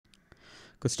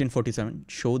Question 47.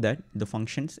 Show that the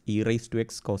functions e raised to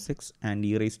x cos x and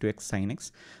e raised to x sin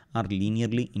x are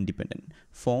linearly independent.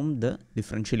 Form the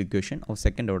differential equation of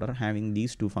second order having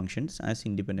these two functions as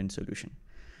independent solution.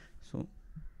 So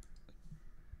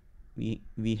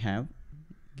we have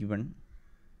given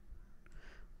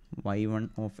y1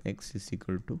 of x is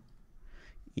equal to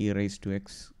e raised to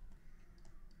x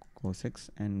cos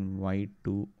x and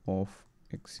y2 of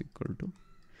x equal to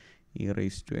e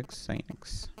raised to x sin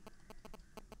x.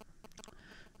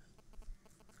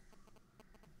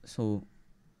 So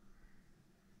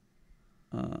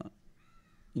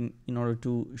in order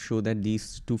to show that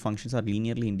these two functions are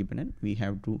linearly independent, we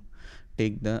have to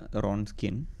take the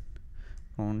Wronskian.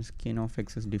 Wronskian of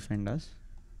x is defined as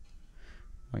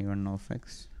y1 of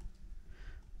x,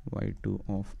 y2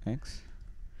 of x,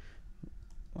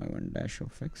 y1 dash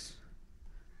of x.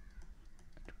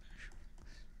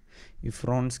 If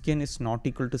Wronskian is not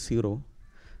equal to 0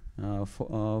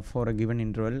 for a given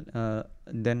interval,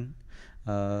 then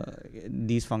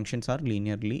these functions are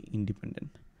linearly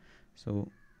independent. So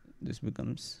this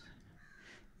becomes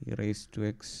e raised to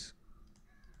x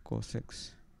cos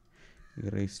x, e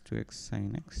raised to x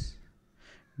sin x.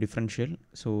 Differential,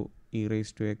 so e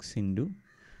raised to x into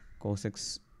cos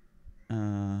x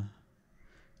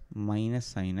minus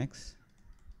sin x,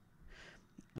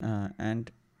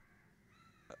 and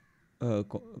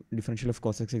differential of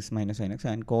cos x is minus sin x,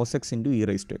 and cos x into e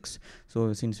raised to x.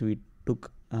 So since we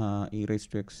took e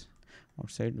raised to x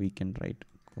outside, we can write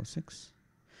cos x.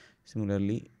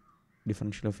 Similarly,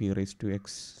 differential of e raised to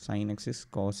x sin x is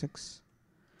cos x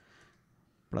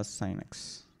plus sin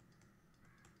x.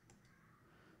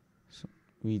 So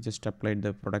we just applied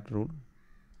the product rule.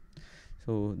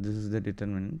 So this is the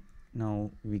determinant. Now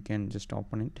we can just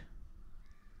open it.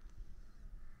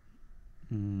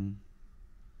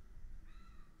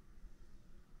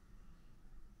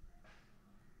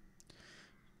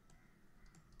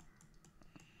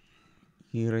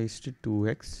 E raised to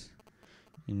 2x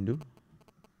into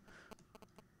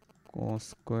cos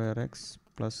square x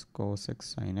plus cos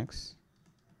x sin x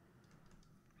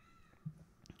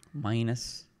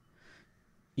minus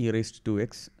e raised to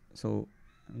 2x. So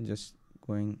I'm just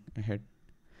going ahead.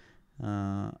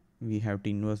 We have to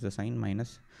inverse the sign,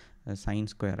 minus sin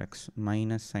square x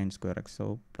minus sin square x,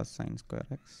 so plus sin square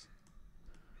x,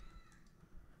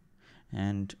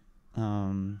 and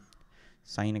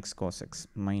sin x cos x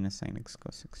minus sin x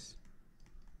cos x.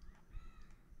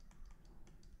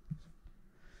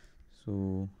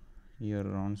 So here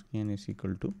Wronskian is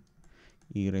equal to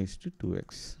e raised to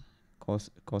 2x.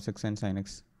 Cos x and sin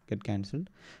x get cancelled.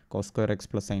 Cos square x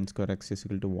plus sin square x is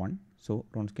equal to 1. So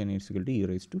Wronskian is equal to e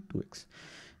raised to 2x.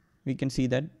 We can see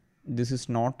that this is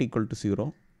not equal to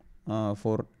 0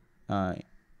 for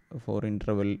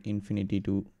interval infinity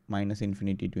to minus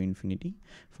infinity to infinity.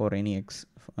 For any x,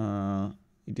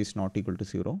 it is not equal to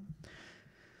 0.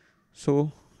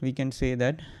 So we can say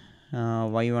that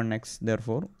y1x,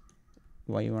 therefore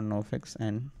y1 of x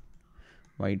and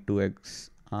y2x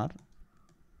are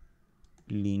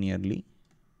linearly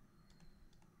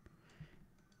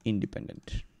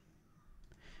independent.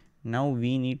 Now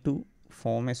we need to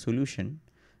form a solution,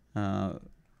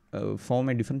 form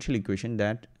a differential equation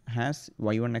that has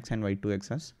y1x and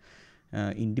y2x as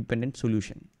independent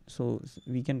solution. So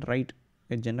we can write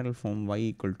a general form y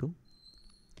equal to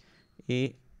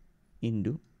a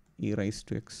into e raised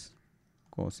to x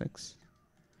cos x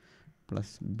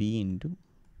plus b into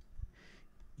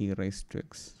e raised to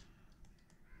x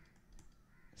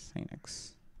sin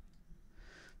x.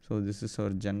 So this is our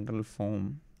general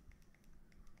form.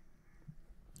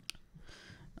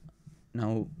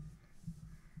 Now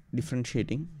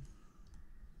differentiating,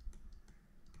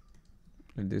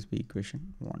 let this be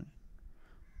equation 1.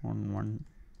 On 1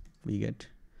 we get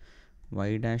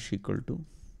y dash equal to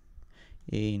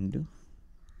a into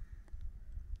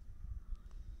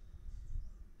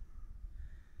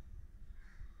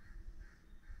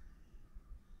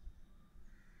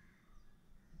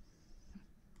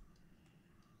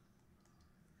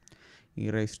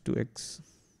e raised to x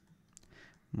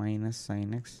minus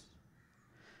sin x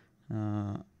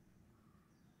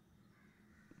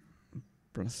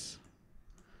plus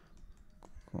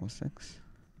cos x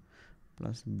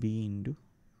plus b into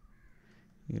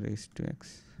e raised to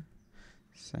x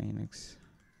sin x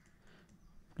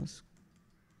plus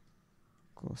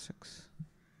cos x.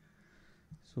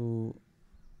 So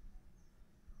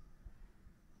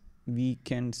we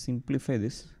can simplify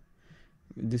this.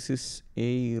 This is a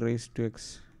e raised to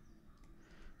x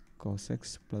cos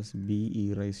x plus b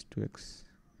e raised to x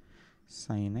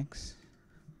sin x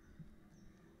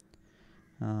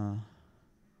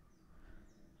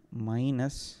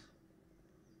minus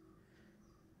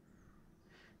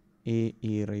a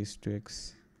e raised to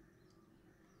x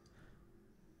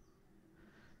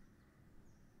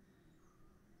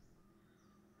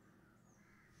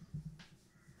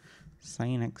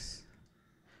sin x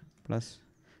plus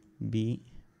b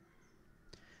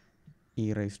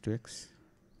e raised to x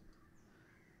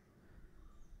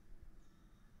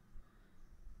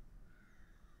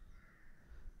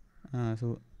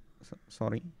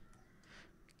sorry,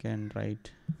 can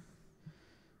write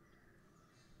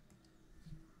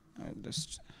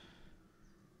just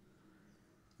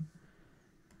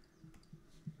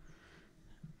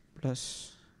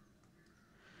plus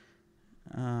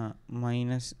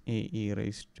minus a e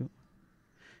raised to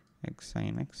x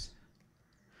sin x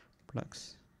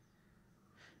plus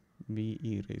b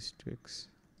e raised to x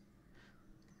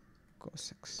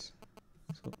cos x.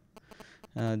 So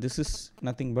this is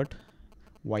nothing but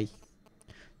y.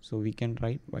 So we can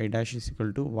write y dash is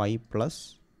equal to y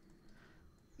plus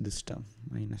this term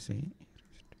minus a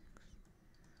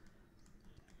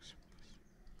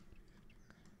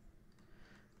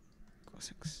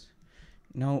cos x.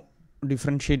 Now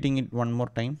differentiating it one more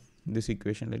time, this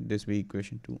equation, let this be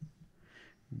equation 2,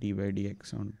 dy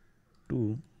dx on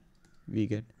 2, we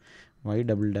get y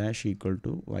double dash equal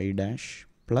to y dash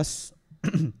plus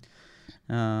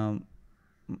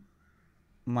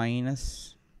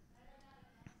minus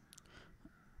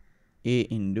a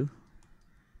into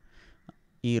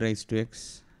e raised to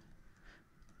x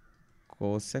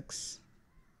cos x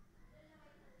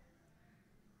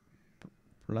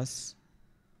plus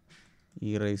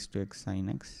e raised to x sin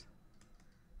x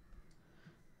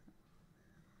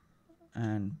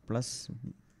and plus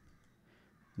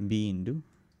b into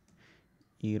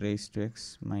e raised to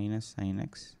x minus sin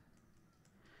x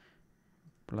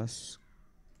plus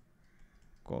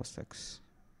cos x.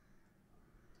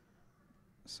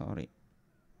 Sorry.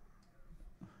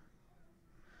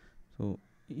 So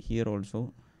here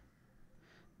also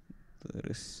there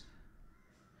is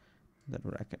that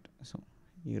bracket. So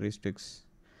e raised to x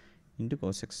into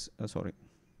cos x. Sorry.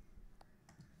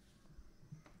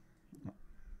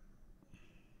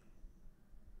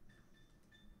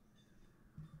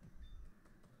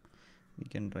 We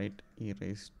can write e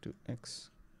raised to x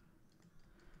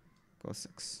cos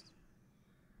x.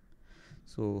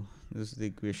 So this is the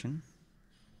equation.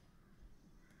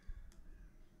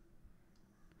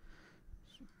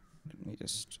 So let me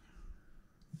just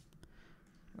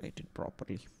write it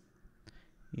properly.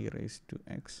 E raised to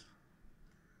x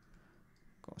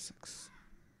cos x.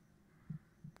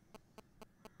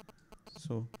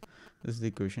 So this is the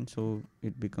equation. So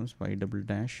it becomes y double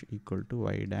dash equal to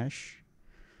y dash.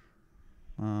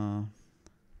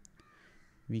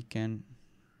 We can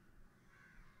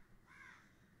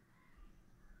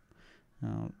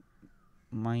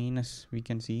minus, we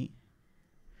can see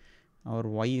our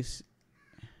y is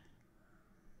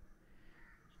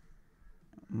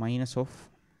minus of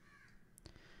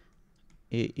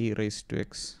a e raised to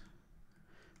x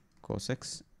cos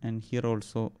x, and here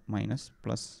also minus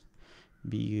plus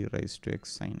b e raised to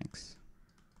x sin x,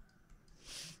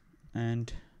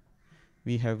 and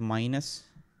we have minus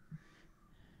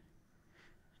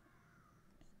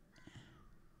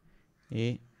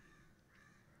a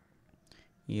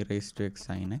e raised to x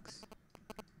sin x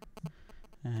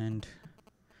and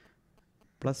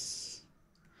plus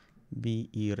b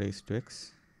e raised to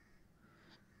x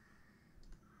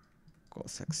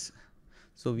cos x.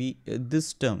 So we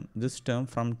this term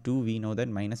from 2, we know that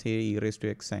minus a e raised to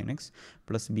x sin x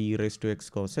plus b e raised to x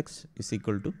cos x is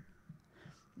equal to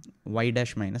y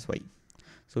dash minus y.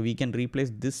 So we can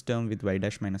replace this term with y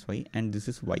dash minus y, and this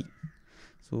is y.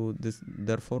 So this,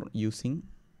 therefore using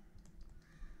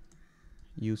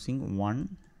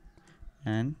 1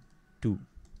 and 2,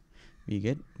 we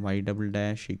get y double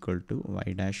dash equal to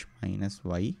y dash minus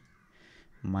y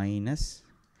minus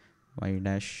y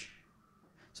dash,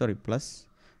 sorry, plus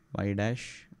y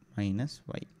dash minus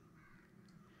y.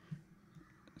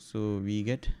 So we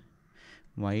get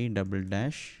y double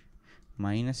dash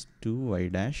minus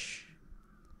 2y dash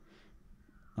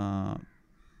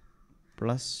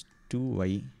plus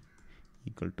 2y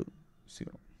equal to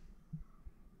 0.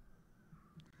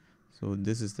 So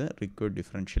this is the required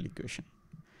differential equation.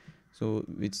 So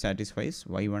which satisfies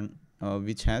y1,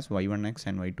 which has y1x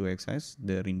and y2x as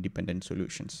their independent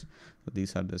solutions. So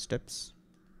these are the steps.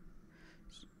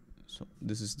 So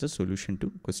this is the solution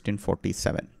to question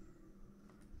 47.